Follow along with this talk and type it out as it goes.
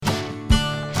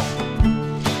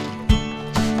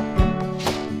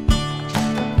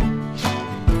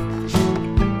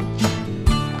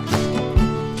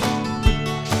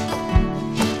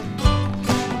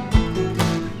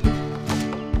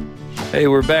Hey,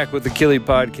 we're back with the Killy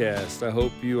Podcast. I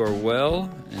hope you are well,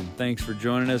 and thanks for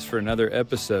joining us for another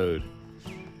episode.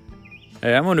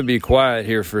 Hey, I'm going to be quiet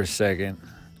here for a second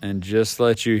and just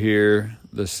let you hear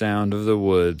the sound of the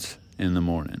woods in the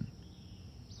morning.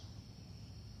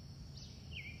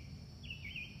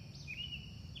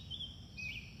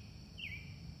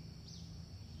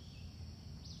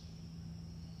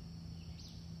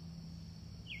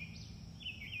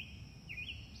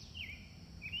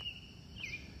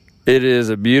 It is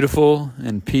a beautiful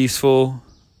and peaceful,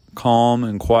 calm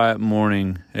and quiet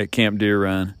morning at Camp Deer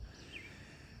Run.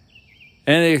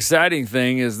 And the exciting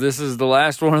thing is this is the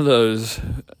last one of those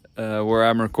where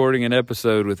I'm recording an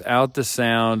episode without the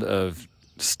sound of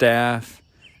staff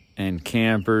and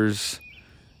campers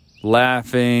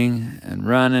laughing and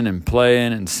running and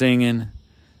playing and singing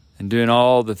and doing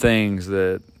all the things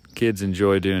that kids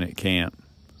enjoy doing at camp.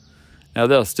 Now,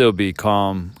 there'll still be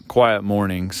calm, quiet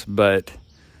mornings, but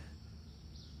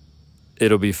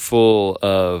it'll be full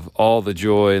of all the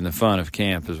joy and the fun of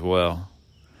camp as well.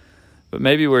 But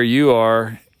maybe where you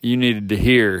are, you needed to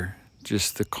hear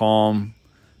just the calm,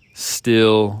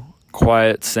 still,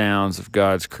 quiet sounds of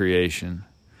God's creation.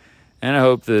 And I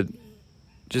hope that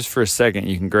just for a second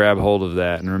you can grab hold of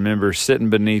that and remember sitting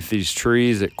beneath these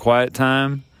trees at quiet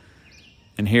time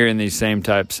and hearing these same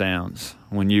type sounds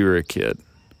when you were a kid.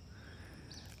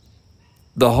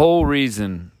 The whole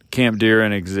reason Camp Deer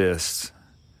Run exists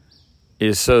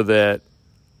is so that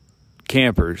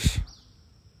campers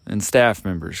and staff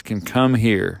members can come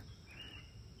here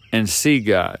and see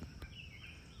God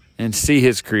and see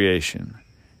His creation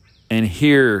and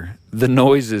hear the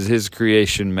noises His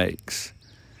creation makes.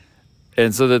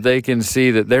 And so that they can see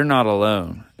that they're not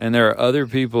alone and there are other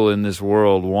people in this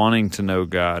world wanting to know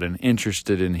God and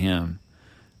interested in Him.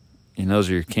 And those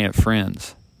are your camp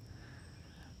friends.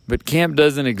 But camp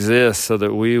doesn't exist so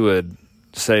that we would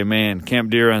say, man, Camp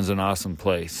Deer Run's an awesome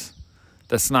place.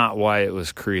 That's not why it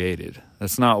was created.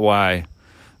 That's not why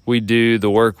we do the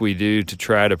work we do to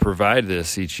try to provide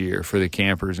this each year for the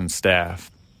campers and staff.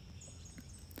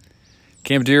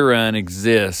 Camp Deer Run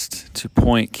exists to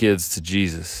point kids to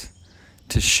Jesus,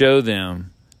 to show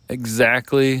them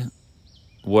exactly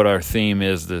what our theme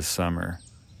is this summer,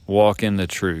 walk in the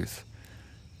truth.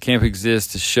 Camp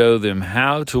exists to show them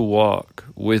how to walk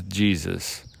with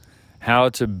Jesus, how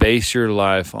to base your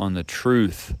life on the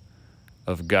truth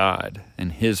of God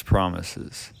and His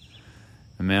promises.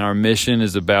 And man, our mission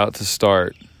is about to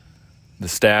start. The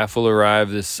staff will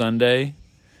arrive this Sunday,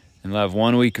 and we'll have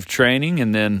 1 week of training,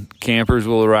 and then campers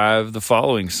will arrive the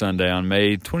following Sunday on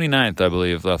May 29th, I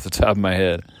believe, off the top of my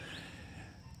head.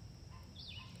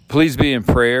 Please be in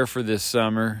prayer for this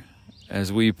summer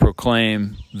as we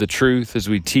proclaim the truth, as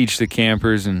we teach the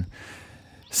campers and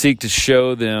seek to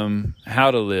show them how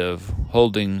to live,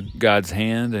 holding God's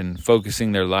hand and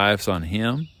focusing their lives on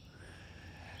Him.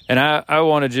 And I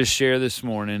want to just share this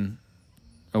morning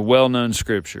a well-known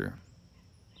scripture.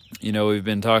 You know, we've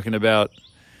been talking about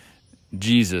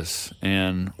Jesus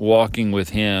and walking with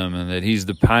Him and that He's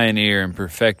the pioneer and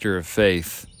perfecter of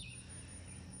faith.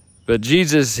 But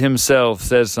Jesus Himself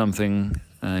says something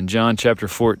in John chapter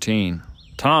 14.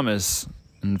 Thomas,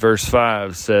 in verse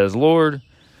 5, says, "Lord,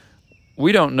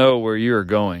 we don't know where you are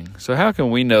going, so how can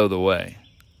we know the way?"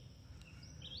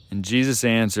 And Jesus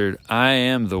answered, "I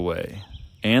am the way,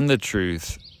 and the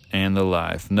truth, and the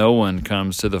life. No one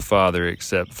comes to the Father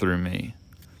except through me."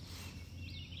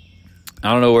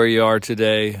 I don't know where you are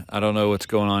today. I don't know what's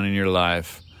going on in your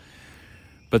life.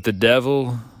 But the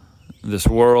devil, this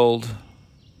world,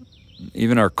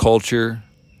 even our culture,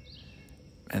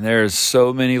 and there is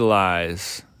so many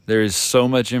lies. There is so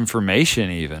much information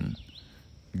even,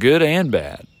 good and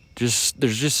bad. There's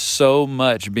just so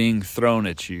much being thrown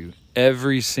at you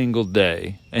every single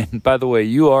day. And by the way,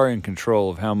 you are in control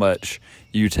of how much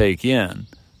you take in,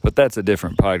 but that's a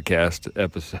different podcast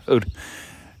episode.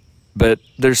 But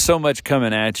there's so much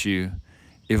coming at you.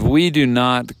 If we do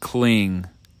not cling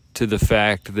to the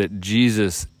fact that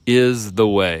Jesus is the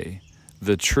way,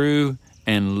 the true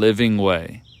and living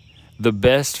way, the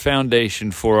best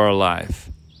foundation for our life,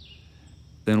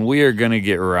 then we are going to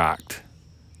get rocked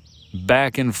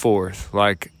back and forth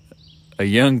like a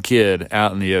young kid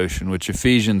out in the ocean, which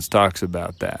Ephesians talks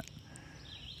about that.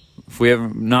 If we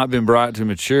have not been brought to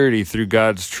maturity through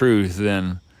God's truth,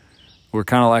 then we're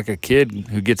kind of like a kid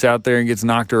who gets out there and gets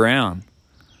knocked around.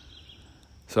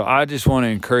 So I just want to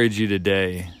encourage you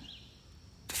today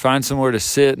to find somewhere to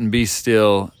sit and be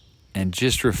still and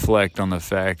just reflect on the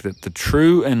fact that the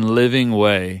true and living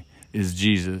way is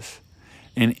Jesus.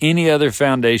 And any other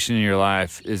foundation in your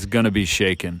life is going to be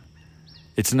shaken.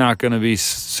 It's not going to be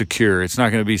secure. It's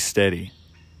not going to be steady.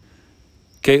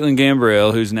 Caitlin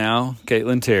Gambrell, who's now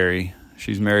Caitlin Terry.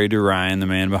 She's married to Ryan, the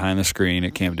man behind the screen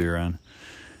at Camp Duran.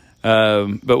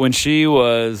 But when she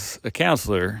was a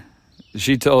counselor,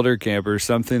 she told her campers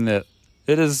something that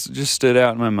it has just stood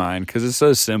out in my mind because it's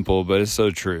so simple, but it's so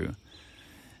true.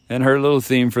 And her little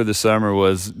theme for the summer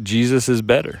was, Jesus is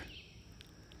better.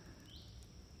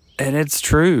 And it's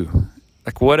true.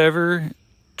 Like whatever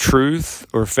truth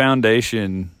or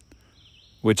foundation,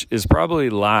 which is probably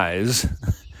lies,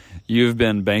 you've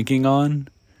been banking on,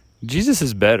 Jesus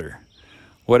is better.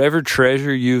 Whatever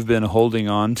treasure you've been holding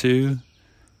on to,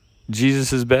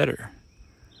 Jesus is better.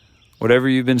 Whatever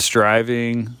you've been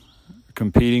striving,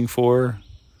 competing for,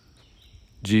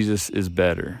 Jesus is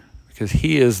better. Because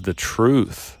he is the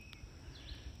truth.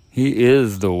 He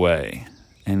is the way.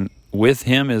 And with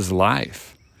him is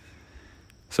life.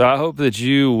 So I hope that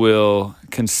you will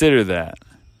consider that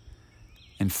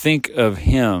and think of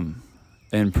him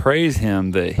and praise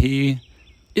him that he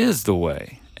is the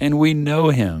way. And we know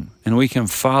him, and we can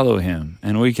follow him,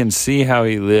 and we can see how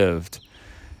he lived.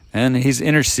 And he's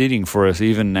interceding for us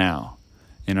even now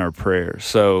in our prayers.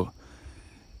 So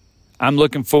I'm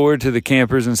looking forward to the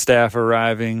campers and staff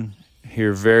arriving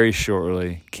here very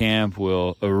shortly. Camp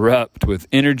will erupt with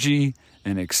energy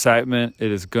and excitement.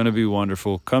 It is going to be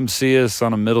wonderful. Come see us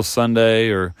on a middle Sunday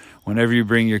or whenever you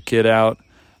bring your kid out.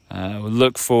 We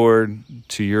look forward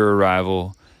to your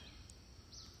arrival.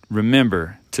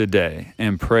 Remember today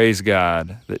and praise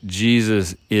God that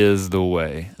Jesus is the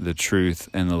way, the truth,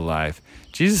 and the life.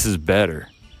 Jesus is better.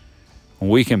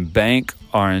 We can bank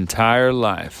our entire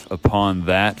life upon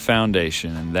that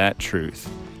foundation and that truth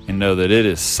and know that it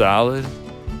is solid,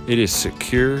 it is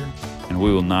secure, and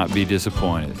we will not be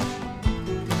disappointed.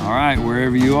 All right,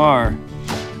 wherever you are,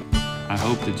 I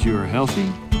hope that you are healthy,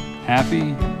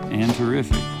 happy, and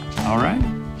terrific. All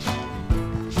right?